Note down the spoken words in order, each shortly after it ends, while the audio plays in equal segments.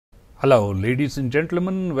Hello, ladies and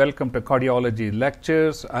gentlemen. Welcome to Cardiology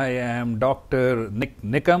Lectures. I am Dr. Nik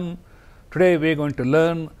Nikam. Today we are going to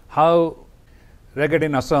learn how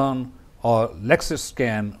Regadenoson or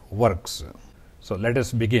Lexiscan works. So let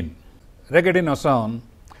us begin. Regadenoson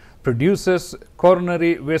produces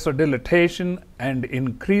coronary vasodilatation and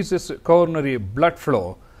increases coronary blood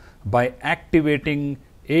flow by activating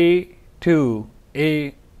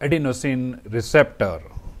A2A adenosine receptor.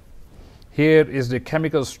 Here is the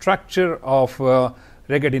chemical structure of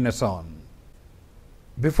Regadenoson.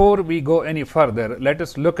 Before we go any further, let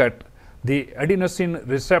us look at the adenosine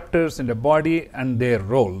receptors in the body and their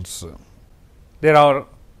roles. There are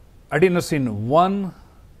adenosine 1,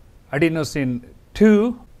 adenosine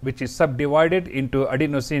 2, which is subdivided into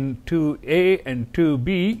adenosine 2A and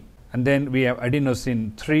 2B, and then we have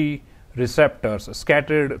adenosine 3 receptors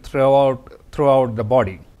scattered throughout the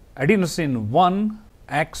body. Adenosine 1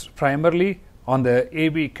 acts primarily on the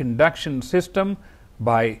AV conduction system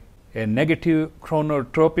by a negative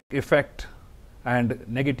chronotropic effect and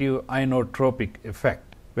negative inotropic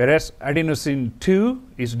effect, whereas adenosine 2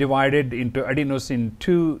 is divided into adenosine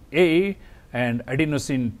 2A and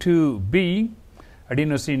adenosine 2B.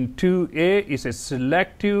 Adenosine 2A is a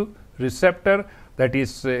selective receptor that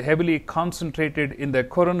is heavily concentrated in the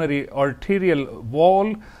coronary arterial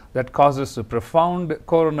wall that causes a profound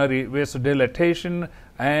coronary vasodilatation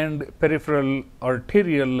and peripheral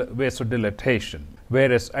arterial vasodilatation,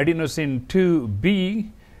 whereas adenosine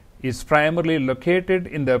 2B is primarily located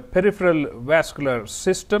in the peripheral vascular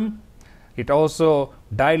system. It also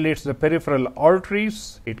dilates the peripheral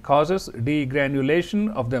arteries. It causes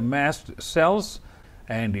degranulation of the mast cells,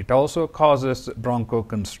 and it also causes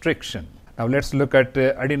bronchoconstriction. Now let's look at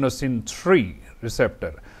adenosine 3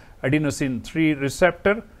 receptor. Adenosine 3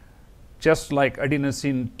 receptor, just like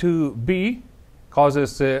adenosine 2B,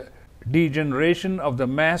 causes degeneration of the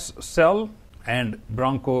mast cell and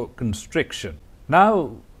bronchoconstriction.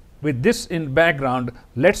 Now, with this in background,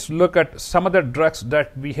 let's look at some of the drugs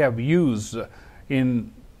that we have used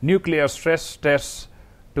in nuclear stress tests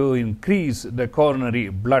to increase the coronary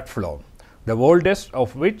blood flow. The oldest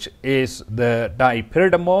of which is the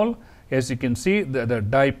dipyridamole. As you can see, the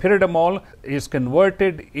dipyridamole is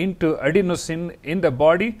converted into adenosine in the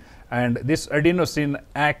body, and this adenosine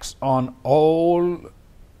acts on all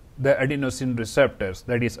the adenosine receptors,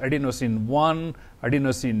 that is adenosine 1,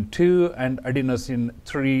 adenosine 2 and adenosine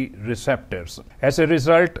 3 receptors. As a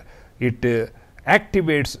result, it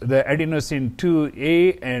activates the adenosine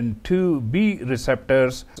 2A and 2B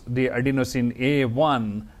receptors, the adenosine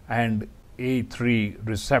A1 and A3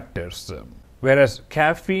 receptors. Whereas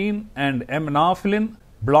caffeine and aminophylline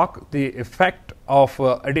block the effect of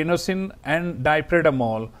adenosine and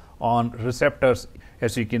dipyridamole on receptors.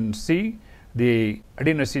 As you can see, the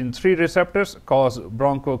adenosine 3 receptors cause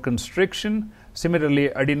bronchoconstriction. Similarly,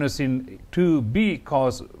 adenosine 2B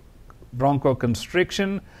cause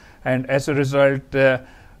bronchoconstriction, and as a result, the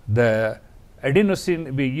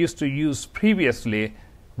adenosine we used to use previously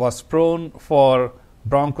was prone for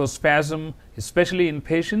bronchospasm, especially in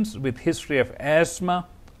patients with history of asthma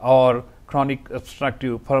or chronic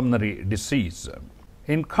obstructive pulmonary disease.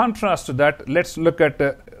 In contrast to that, let's look at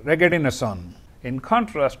Regadenoson.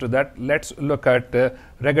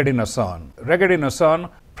 Regadenoson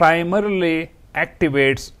primarily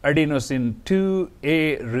activates adenosine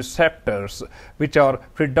 2A receptors, which are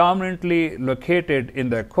predominantly located in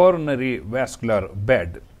the coronary vascular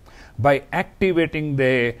bed. By activating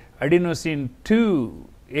the adenosine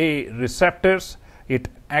 2A receptors, it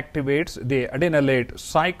activates the adenylate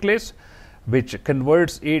cyclase, which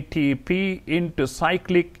converts ATP into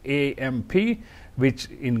cyclic AMP, which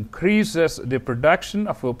increases the production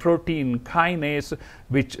of a protein kinase,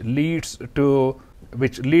 which leads to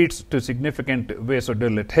significant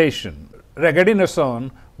vasodilatation.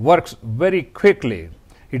 Regadenoson works very quickly.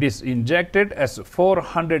 It is injected as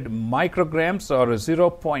 400 micrograms or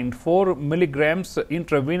 0.4 milligrams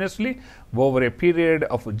intravenously over a period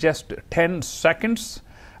of just 10 seconds,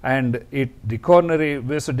 and the coronary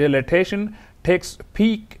vasodilatation takes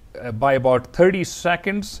peak by about 30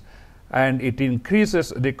 seconds, and it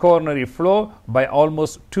increases the coronary flow by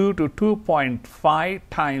almost 2 to 2.5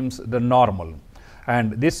 times the normal.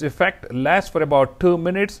 And this effect lasts for about 2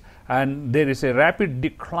 minutes, and there is a rapid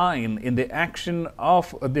decline in the action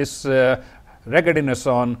of this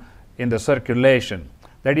Regadenoson in the circulation.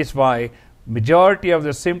 That is why majority of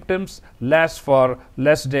the symptoms last for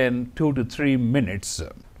less than 2 to 3 minutes.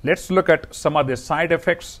 Let's look at some of the side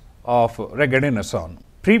effects of Regadenoson.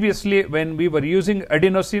 Previously, when we were using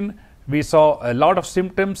adenosine, we saw a lot of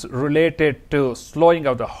symptoms related to slowing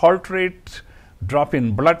of the heart rate, drop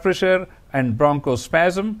in blood pressure, and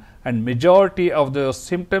bronchospasm. and majority of the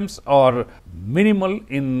symptoms are minimal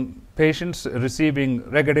in patients receiving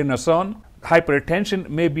regadenoson. Hypertension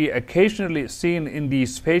may be occasionally seen in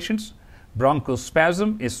these patients.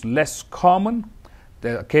 Bronchospasm is less common.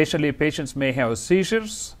 Occasionally patients may have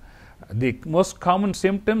seizures. The most common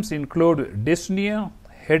symptoms include dyspnea,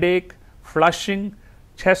 headache, flushing,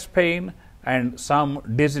 chest pain, and some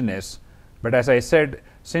dizziness. But as I said,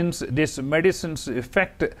 since this medicine's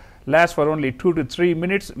effect lasts for only 2 to 3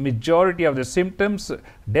 minutes, majority of the symptoms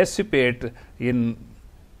dissipate in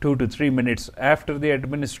 2 to 3 minutes after the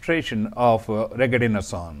administration of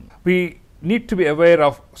regadenoson. We need to be aware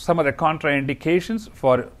of some of the contraindications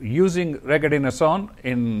for using regadenoson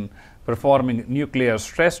in performing nuclear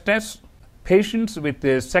stress tests. Patients with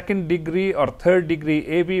a second degree or third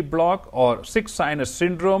degree AV block or sick sinus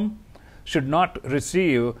syndrome should not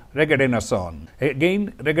receive regadenoson.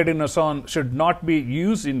 Again, regadenoson should not be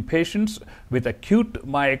used in patients with acute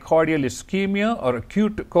myocardial ischemia or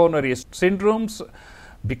acute coronary syndromes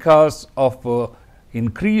because of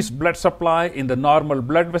increased blood supply in the normal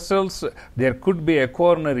blood vessels. There could be a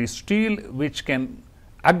coronary steal which can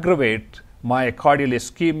aggravate myocardial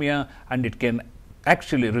ischemia, and it can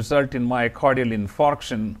actually result in myocardial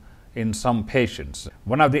infarction in some patients.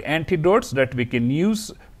 One of the antidotes that we can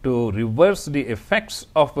use to reverse the effects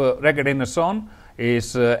of regadenoson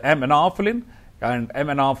is aminophylline, and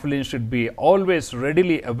aminophylline should be always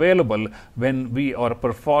readily available when we are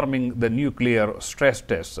performing the nuclear stress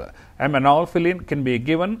test. Aminophylline can be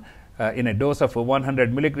given in a dose of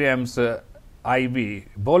 100 milligrams IV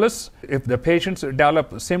bolus if the patients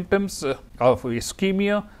develop symptoms of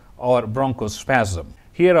ischemia or bronchospasm.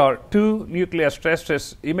 Here are two nuclear stress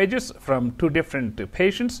test images from two different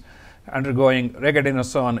patients undergoing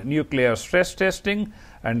regadenoson nuclear stress testing,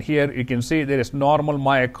 and here you can see there is normal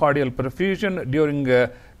myocardial perfusion during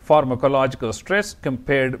pharmacological stress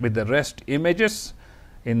compared with the rest images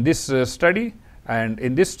in this study. And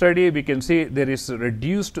in this study we can see there is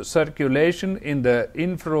reduced circulation in the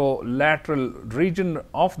infralateral region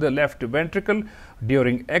of the left ventricle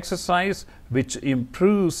during exercise, which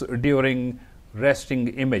improves during resting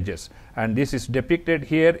images, and this is depicted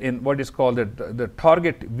here in what is called the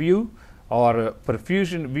target view or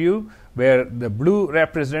perfusion view, where the blue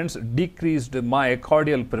represents decreased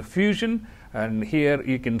myocardial perfusion, and here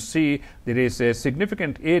you can see there is a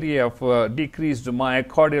significant area of decreased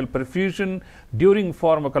myocardial perfusion during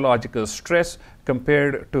pharmacological stress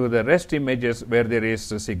compared to the rest images where there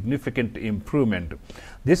is a significant improvement.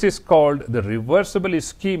 This is called the reversible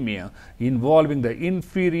ischemia involving the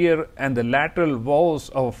inferior and the lateral walls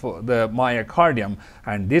of the myocardium,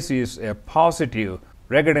 and this is a positive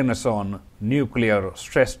regadenoson nuclear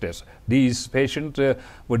stress test. These patients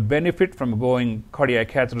would benefit from going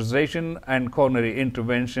cardiac catheterization and coronary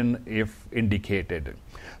intervention if indicated.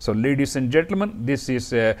 So, ladies and gentlemen, this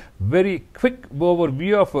is a very quick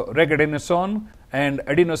overview of regadenoson and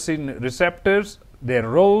adenosine receptors, their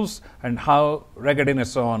roles, and how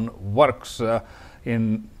regadenoson works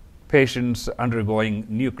in patients undergoing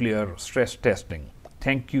nuclear stress testing.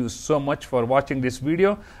 Thank you so much for watching this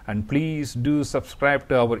video, and please do subscribe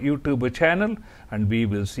to our YouTube channel, and we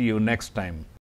will see you next time.